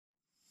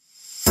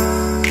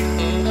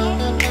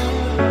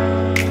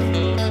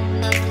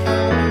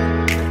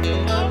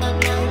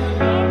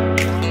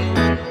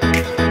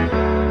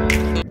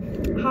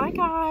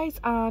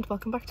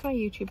welcome back to my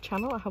YouTube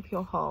channel. I hope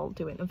you're all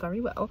doing very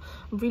well.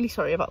 I'm really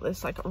sorry about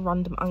this like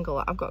random angle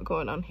that I've got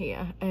going on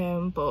here,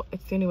 but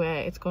it's the only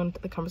way it's going,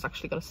 the camera's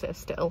actually going to stay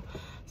still,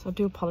 so I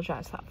do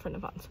apologise for that for in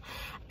advance.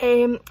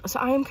 So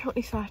I am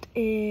currently sat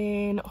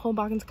in Home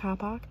Bargins car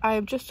park.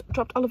 I've just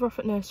dropped Oliver off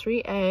at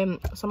nursery, so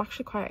I'm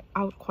actually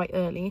quite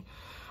early,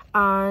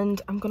 and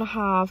I'm gonna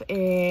have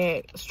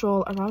a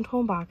stroll around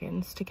Home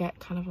Bargins to get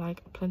kind of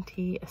like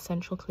plenty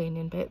essential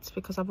cleaning bits,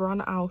 because I've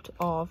run out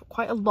of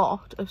quite a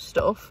lot of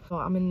stuff, so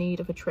I'm in need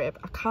of a trip.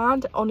 I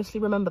can't honestly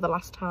remember the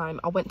last time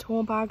I went to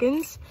Home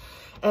Bargins,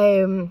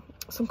 so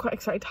I'm quite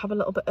excited to have a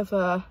little bit of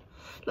a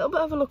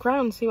look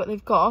around, see what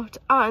they've got.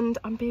 And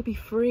I'm baby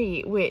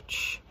free,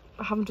 which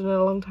I haven't done in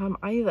a long time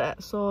either,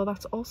 so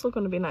that's also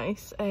going to be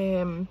nice,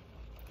 to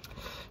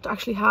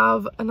actually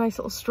have a nice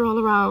little stroll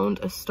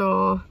around a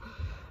store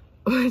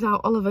without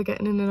Oliver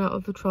getting in and out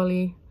of the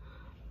trolley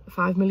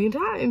 5 million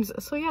times.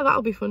 So yeah,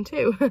 that'll be fun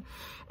too.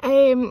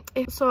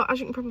 So as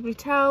you can probably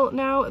tell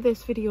now,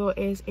 this video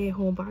is a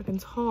Home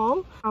Bargins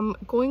haul. I'm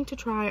going to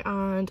try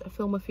and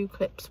film a few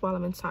clips while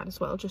I'm inside as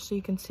well, just so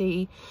you can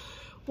see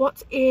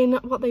what's in,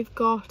 what they've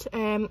got.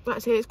 Like I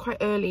say, it's quite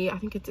early. I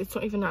think it's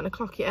not even 9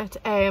 o'clock yet,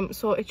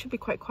 so it should be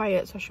quite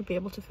quiet, so I should be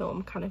able to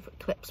film kind of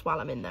clips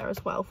while I'm in there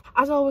as well.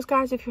 As always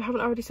guys, if you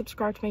haven't already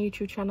subscribed to my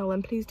YouTube channel,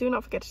 then please do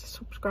not forget to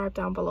subscribe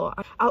down below.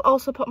 I'll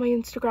also put my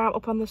Instagram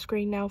up on the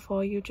screen now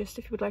for you, just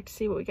if you would like to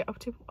see what we get up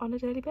to on a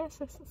daily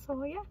basis.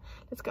 So yeah,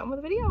 let's get on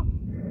with the video.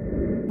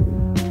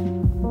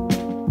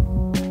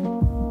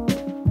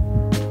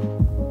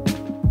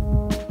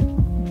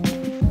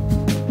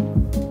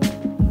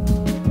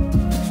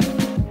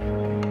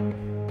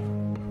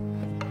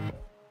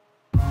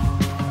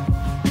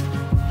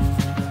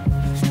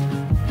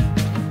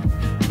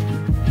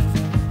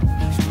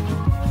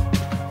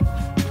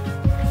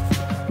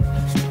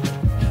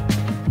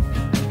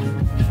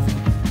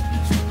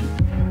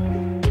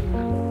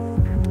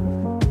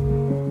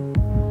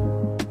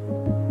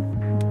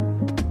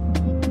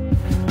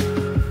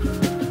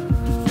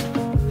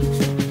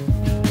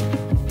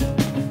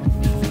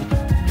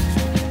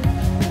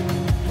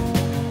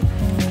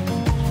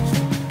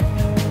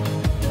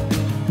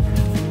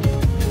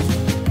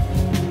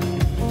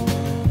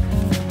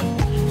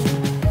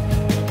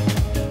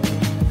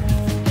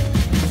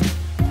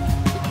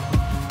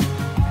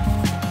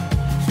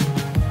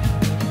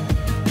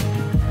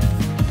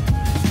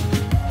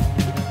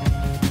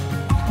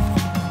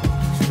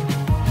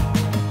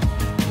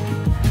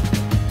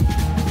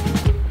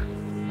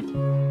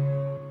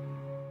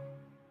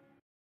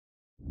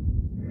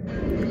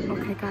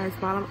 Guys,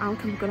 while I'm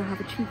out, I'm gonna have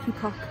a cheeky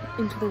pop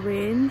into the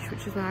range,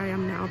 which is where I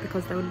am now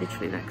because they were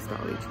literally next door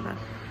to each other,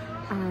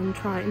 and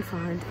try and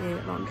find a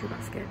laundry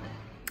basket.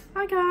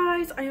 Hi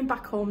guys, I am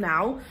back home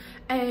now,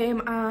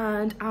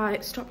 and I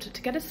stopped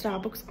to get a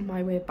Starbucks on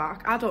my way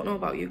back. I don't know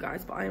about you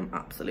guys, but I am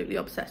absolutely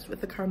obsessed with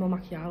the caramel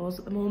macchiatos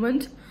at the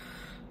moment.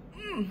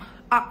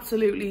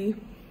 Absolutely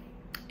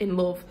in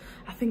love.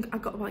 I think I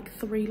got like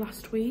 3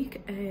 last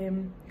week,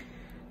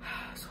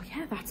 so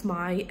yeah, that's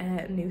my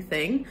new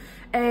thing.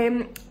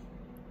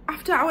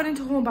 After I went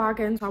into Home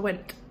Bargains, I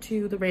went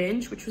to the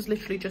range, which was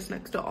literally just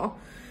next door,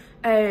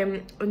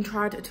 and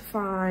tried to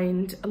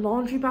find a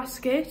laundry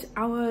basket.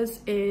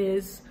 Ours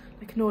is,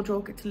 like, no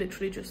joke, it's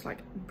literally just like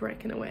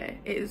breaking away.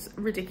 It is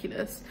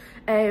ridiculous.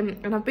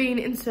 And I've been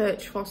in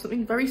search for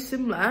something very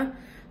similar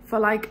for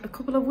like a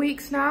couple of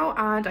weeks now,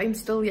 and I'm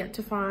still yet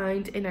to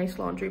find a nice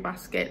laundry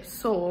basket.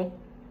 So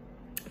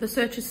the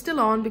search is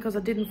still on because I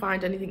didn't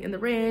find anything in the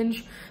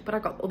range, but I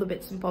got other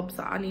bits and bobs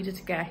that I needed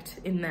to get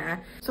in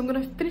there. So I'm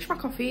gonna finish my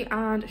coffee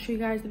and show you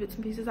guys the bits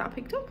and pieces that I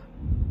picked up.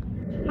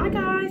 Hi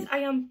guys, I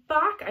am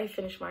back. I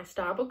finished my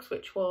Starbucks,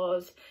 which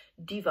was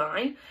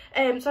divine.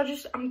 So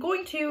I'm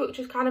going to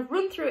just kind of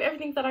run through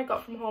everything that I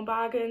got from Home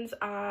Bargains,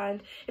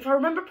 and if I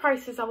remember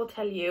prices I will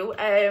tell you.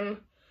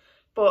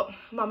 But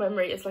my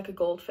memory is like a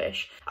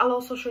goldfish. I'll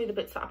also show you the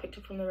bits that I picked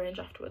up from the range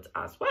afterwards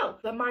as well.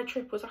 Then my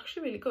trip was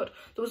actually really good.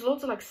 There was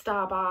loads of like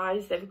star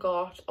buys. They've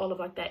got all of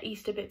like their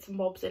Easter bits and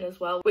bobs in as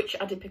well, which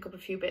I did pick up a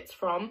few bits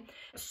from.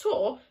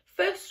 So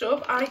first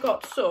up, I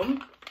got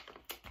some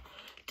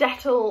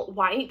Dettol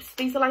wipes.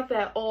 These are like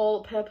their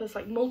all-purpose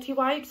like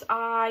multi-wipes.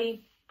 I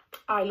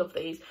love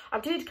these.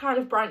 I did kind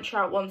of branch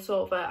out once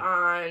over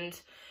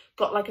and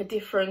got like a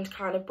different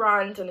kind of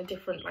brand and a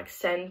different like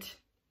scent.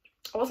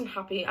 I wasn't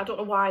happy. I don't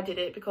know why I did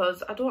it,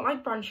 because I don't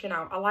like branching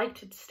out. I like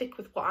to stick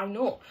with what I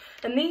know.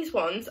 And these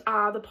ones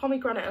are the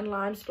pomegranate and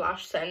lime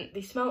splash scent.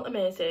 They smell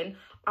amazing.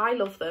 I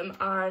love them.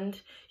 And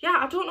yeah,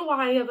 I don't know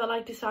why I ever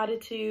like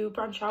decided to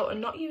branch out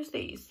and not use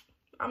these.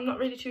 I'm not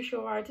really too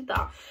sure why I did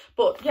that.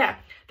 But yeah,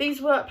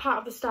 these were part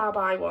of the Star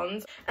Buy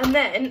ones. And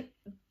then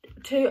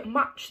to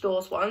match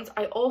those ones,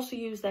 I also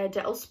used their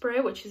Dettol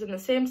spray, which is in the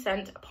same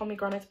scent,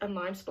 pomegranate and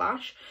lime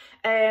splash.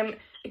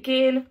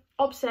 Again,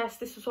 obsessed.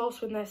 This was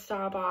also in their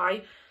Star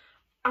Buy.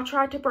 I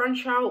tried to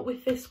branch out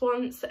with this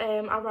once. I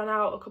ran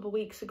out a couple of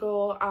weeks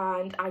ago,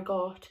 and I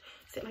got,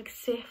 is it like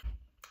Sif?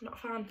 not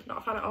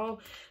a fan at all.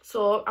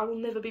 So I will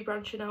never be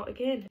branching out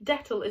again.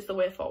 Dettol is the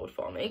way forward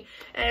for me.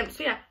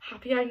 So yeah,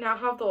 happy I now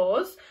have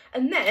those.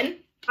 And then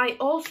I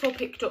also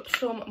picked up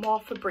some more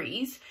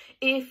Febreze.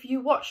 If you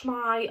watched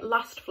my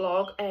last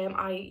vlog,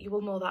 you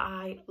will know that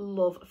I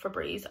love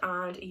Febreze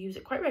and use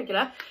it quite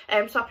regular.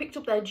 So I picked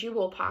up their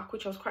duo pack,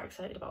 which I was quite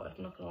excited about,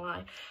 I'm not gonna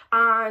lie.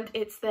 And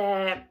it's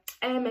their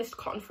Air Mist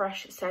Cotton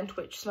Fresh scent,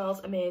 which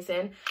smells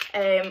amazing,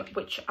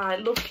 which I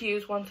love to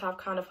use once I've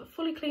kind of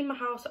fully cleaned my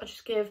house. I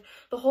just give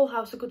the whole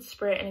house a good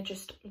spray and it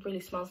just really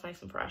smells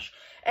nice and fresh.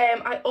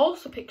 I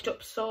also picked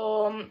up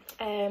some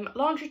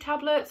laundry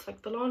tablets,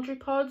 like the laundry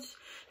pods.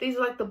 These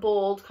are like the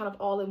bold kind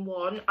of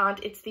all-in-one, and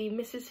it's the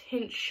Mrs.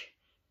 Hinch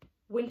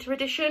winter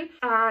edition,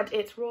 and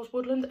it's Rose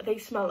Woodland. They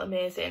smell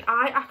amazing.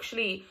 I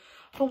actually,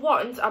 for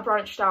once, I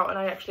branched out and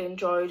I actually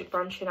enjoyed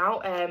branching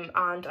out,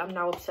 and I'm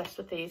now obsessed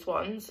with these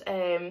ones.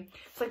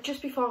 It's like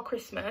just before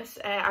Christmas,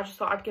 I just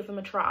thought I'd give them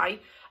a try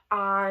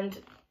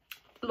and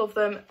love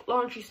them.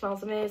 Laundry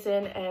smells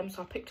amazing,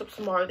 so I picked up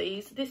some more of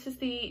these. This is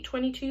the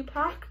 22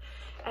 pack.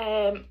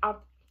 I'm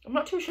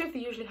not too sure if they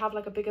usually have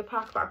like a bigger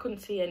pack, but I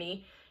couldn't see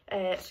any.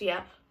 So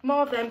yeah,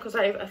 more of them because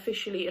I've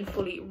officially and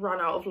fully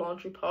run out of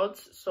laundry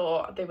pods,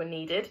 so they were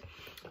needed.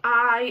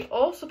 I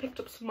also picked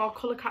up some more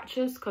colour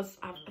catchers because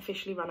I've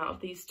officially run out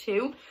of these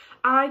too.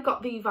 I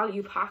got the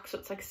value pack, so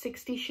it's like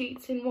 60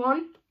 sheets in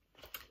one,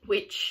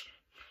 which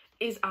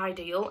is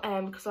ideal,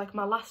 because like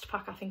my last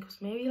pack I think was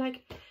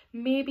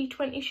maybe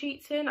 20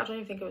 sheets in. I don't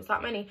even think it was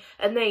that many,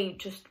 and they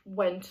just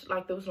went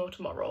like there was no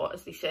tomorrow,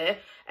 as they say.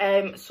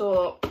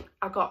 So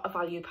I got a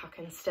value pack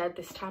instead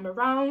this time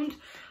around.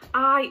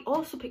 I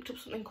also picked up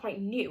something quite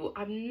new.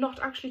 I've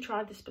not actually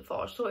tried this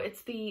before. So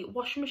it's the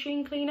washing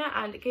machine cleaner,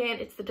 and again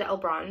it's the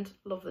Dettol brand.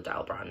 Love the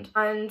Dettol brand,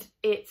 and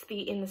it's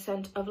in the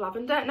scent of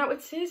lavender. Now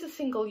it says a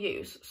single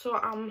use, so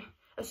I'm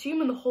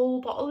assuming the whole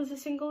bottle is a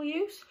single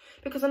use,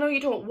 because I know you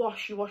don't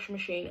wash your washing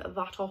machine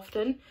that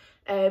often.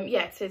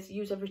 Yeah, it says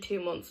use every 2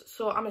 months,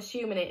 so I'm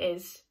assuming it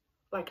is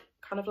like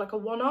kind of like a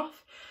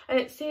one-off. And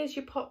it says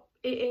you pop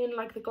it in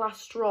like the glass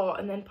straw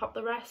and then pop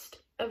the rest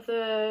of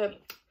the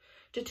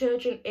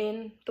detergent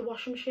in the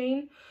washing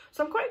machine.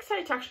 So I'm quite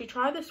excited to actually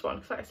try this one,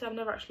 because like I said, I've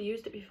never actually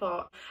used it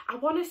before. I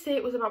want to say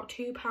it was about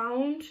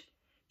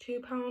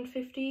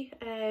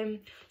 £2.50.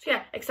 So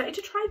yeah, excited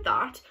to try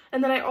that.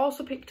 And then I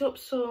also picked up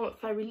some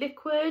fairy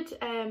liquid,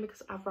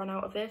 because I've run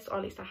out of this, or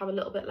at least I have a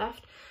little bit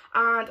left.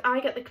 And I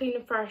get the Clean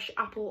and Fresh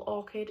apple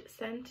orchid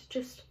scent,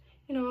 just,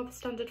 you know, the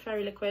standard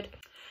fairy liquid.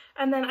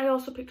 And then I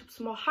also picked up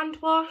some more hand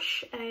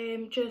wash,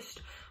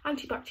 just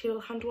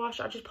antibacterial hand wash.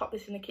 I just popped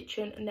this in the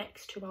kitchen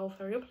next to our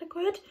fairy up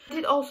liquid. I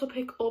did also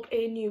pick up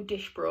a new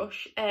dish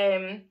brush.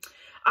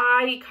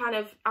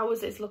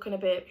 It's looking a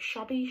bit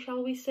shabby,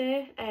 shall we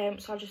say,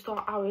 so I just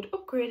thought I would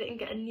upgrade it and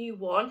get a new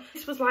one.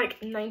 This was like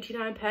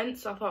 99p,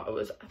 so I thought it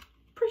was a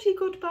pretty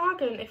good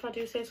bargain, if I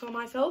do say so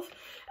myself.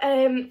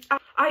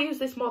 I use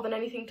this more than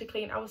anything to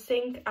clean our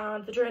sink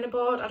and the drainer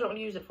board. I don't want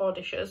to use it for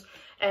dishes,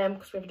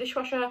 because we have a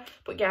dishwasher.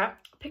 But yeah,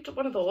 picked up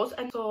one of those,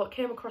 and so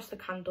came across the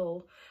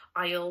candle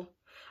aisle.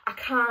 I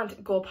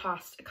can't go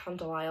past a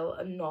candle aisle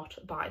and not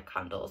buy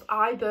candles.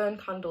 I burn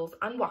candles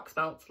and wax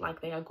melts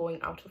like they are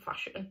going out of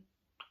fashion,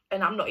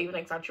 and I'm not even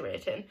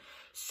exaggerating.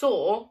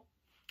 So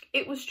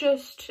it was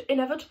just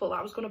inevitable that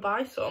I was going to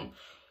buy some.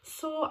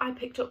 So I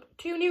picked up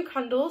 2 new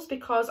candles,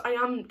 because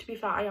to be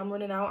fair, I am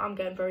running out. I'm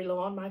getting very low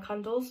on my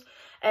candles.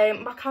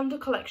 My candle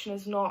collection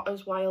is not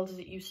as wild as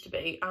it used to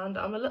be, and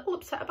I'm a little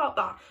upset about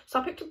that.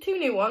 So I picked up 2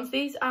 new ones.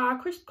 These are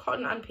crisp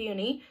cotton and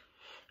peony,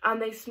 and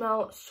they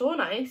smell so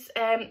nice.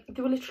 They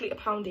were literally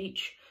 £1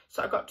 each,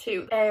 so I got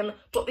 2,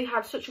 but they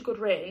had such a good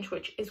range,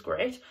 which is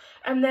great.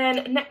 And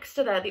then next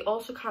to there, they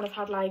also kind of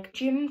had like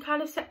gym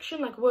kind of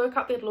section, like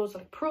workout. They had loads of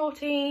like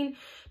protein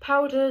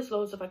powders,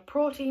 loads of like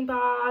protein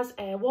bars,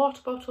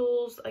 water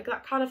bottles, like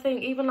that kind of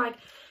thing. Even like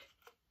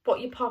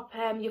what you pop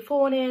your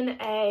phone in,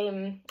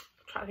 I'm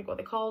trying to think what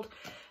they're called,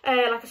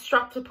 like a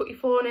strap to put your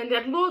phone in. They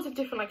had loads of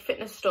different like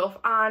fitness stuff,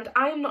 and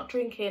I am not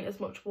drinking as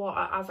much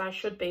water as I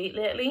should be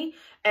lately.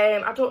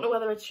 I don't know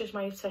whether it's just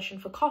my obsession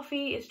for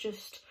coffee, it's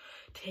just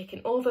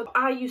taking over.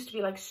 I used to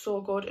be like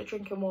so good at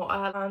drinking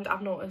water, and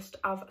I've noticed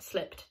I've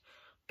slipped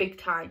big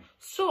time.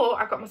 So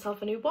I got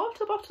myself a new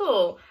water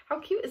bottle. How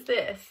cute is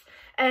this?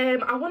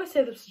 I want to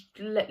say this was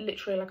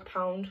literally like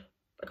 £1,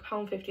 like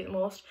 £1.50 at the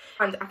most,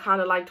 and I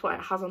kind of liked what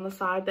it has on the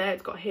side there.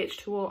 It's got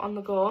H2O on the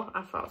go.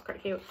 I thought it was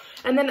quite cute.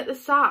 And then at the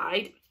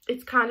side,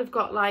 it's kind of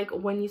got like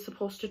when you're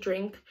supposed to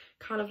drink,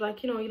 kind of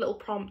like, you know, your little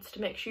prompts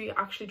to make sure you're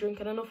actually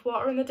drinking enough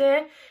water in the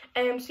day.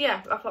 So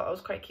yeah, I thought that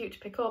was quite cute to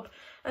pick up.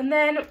 And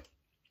then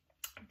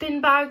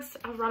bin bags.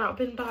 I've run out of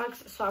bin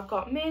bags, so I've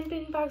got main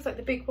bin bags, like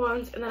the big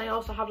ones, and then I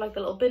also have like the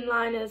little bin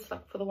liners,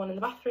 like for the one in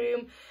the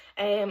bathroom.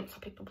 So I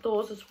picked up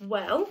those as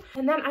well.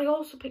 And then I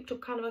also picked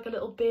up kind of like a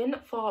little bin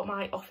for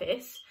my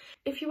office.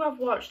 If you have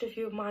watched a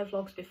few of my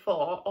vlogs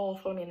before or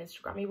follow me on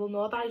Instagram, you will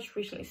know that I just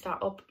recently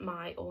started up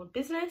my own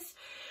business.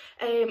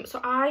 So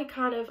I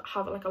kind of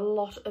have like a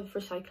lot of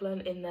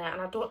recycling in there,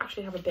 and I don't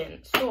actually have a bin,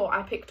 so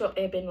I picked up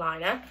a bin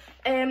liner.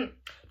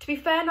 To be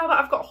fair, now that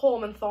I've got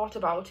home and thought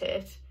about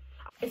it,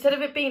 instead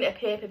of it being a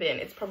paper bin,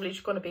 it's probably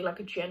just going to be like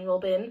a general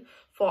bin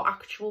for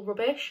actual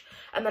rubbish.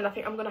 And then I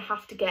think I'm going to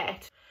have to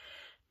get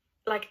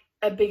like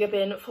a bigger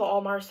bin for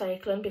all my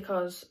recycling,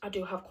 because I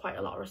do have quite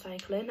a lot of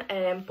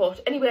recycling.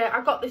 But anyway,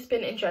 I got this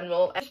bin in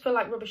general just for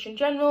like rubbish in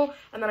general,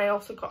 and then I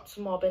also got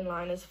some more bin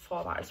liners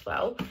for that as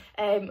well.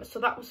 So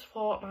that was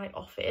for my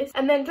office.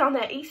 And then down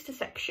there, Easter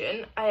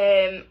section,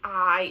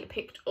 I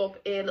picked up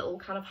a little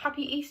kind of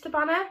happy Easter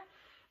banner.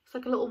 It's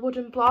like a little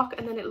wooden block,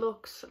 and then it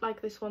looks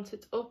like this once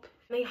it's up.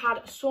 They had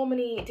so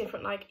many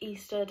different like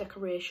Easter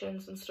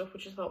decorations and stuff,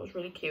 which I thought was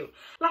really cute.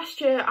 Last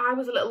year I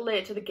was a little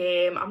late to the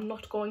game, I'm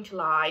not going to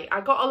lie.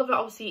 I got all of it,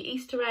 obviously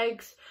Easter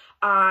eggs,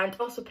 and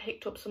also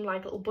picked up some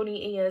like little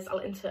bunny ears. I'll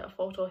insert a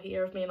photo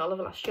here of me and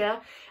Oliver last year.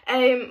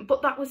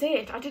 But that was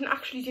it. I didn't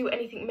actually do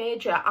anything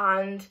major,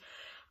 and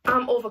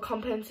I'm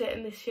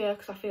overcompensating this year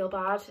because I feel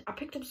bad. I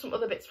picked up some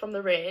other bits from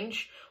the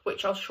range,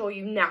 which I'll show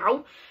you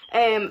now,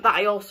 that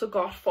I also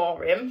got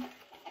for him.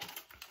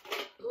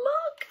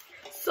 Look!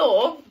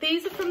 So,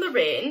 these are from the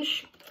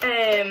range.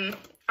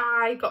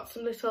 I got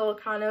some little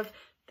kind of,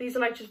 these are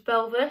like just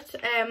velvet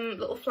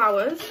little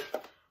flowers.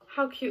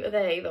 How cute are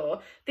they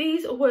though?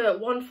 These were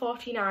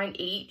 $1.49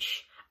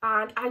 each.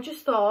 And I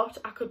just thought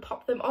I could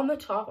pop them on the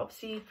top.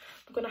 Obviously,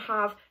 I'm going to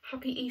have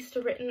Happy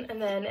Easter written,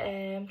 and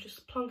then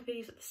just plonk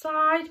these at the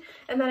side.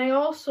 And then I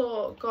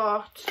also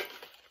got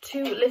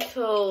 2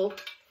 little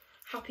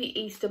Happy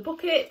Easter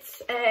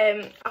buckets.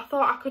 I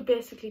thought I could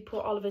basically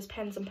put all of his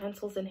pens and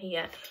pencils in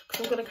here,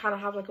 because I'm going to kind of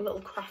have like a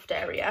little craft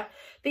area.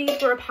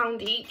 These were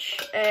 £1 each,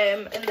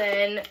 and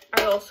then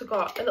I also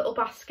got a little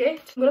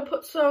basket. I'm going to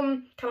put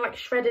some kind of like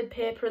shredded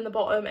paper in the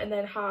bottom, and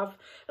then have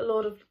a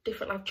load of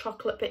different like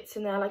chocolate bits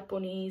in there, like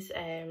bunnies,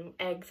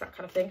 eggs, that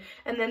kind of thing.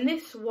 And then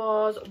this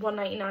was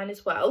 $1.99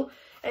 as well.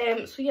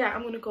 So yeah,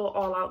 I'm going to go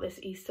all out this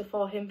Easter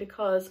for him,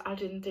 because I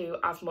didn't do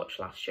as much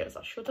last year as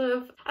I should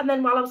have. And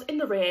then while I was in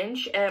the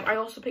range, I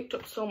also picked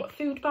up some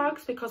food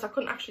bags, because I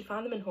couldn't actually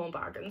find them in Home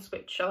Bargins,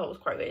 which I thought was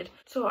quite weird.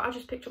 So I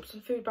just picked up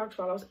some food bags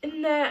while I was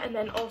in there, and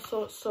then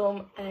also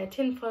some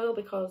tin foil,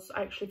 because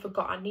I actually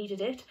forgot I needed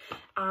it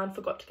and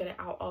forgot to get it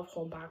out of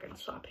Home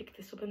Bargains. So I picked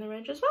this up in the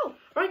range as well.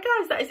 Right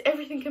guys, that is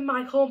everything in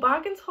my Home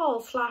Bargains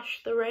haul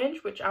 / the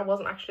range, which I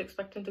wasn't actually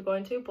expecting to go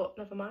into, but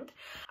never mind.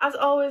 As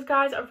always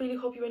guys, I really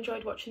hope you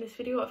enjoyed watching this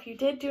video. If you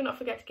did, do not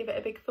forget to give it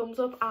a big thumbs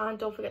up, and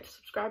don't forget to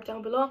subscribe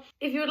down below.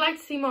 If you would like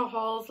to see more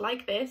hauls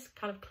like this,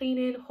 kind of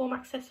cleaning, home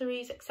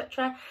accessories,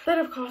 etc., then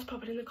of course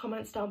pop it in the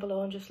comments down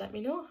below and just let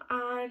me know.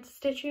 And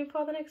stay tuned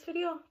for the next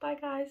video. Bye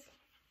guys.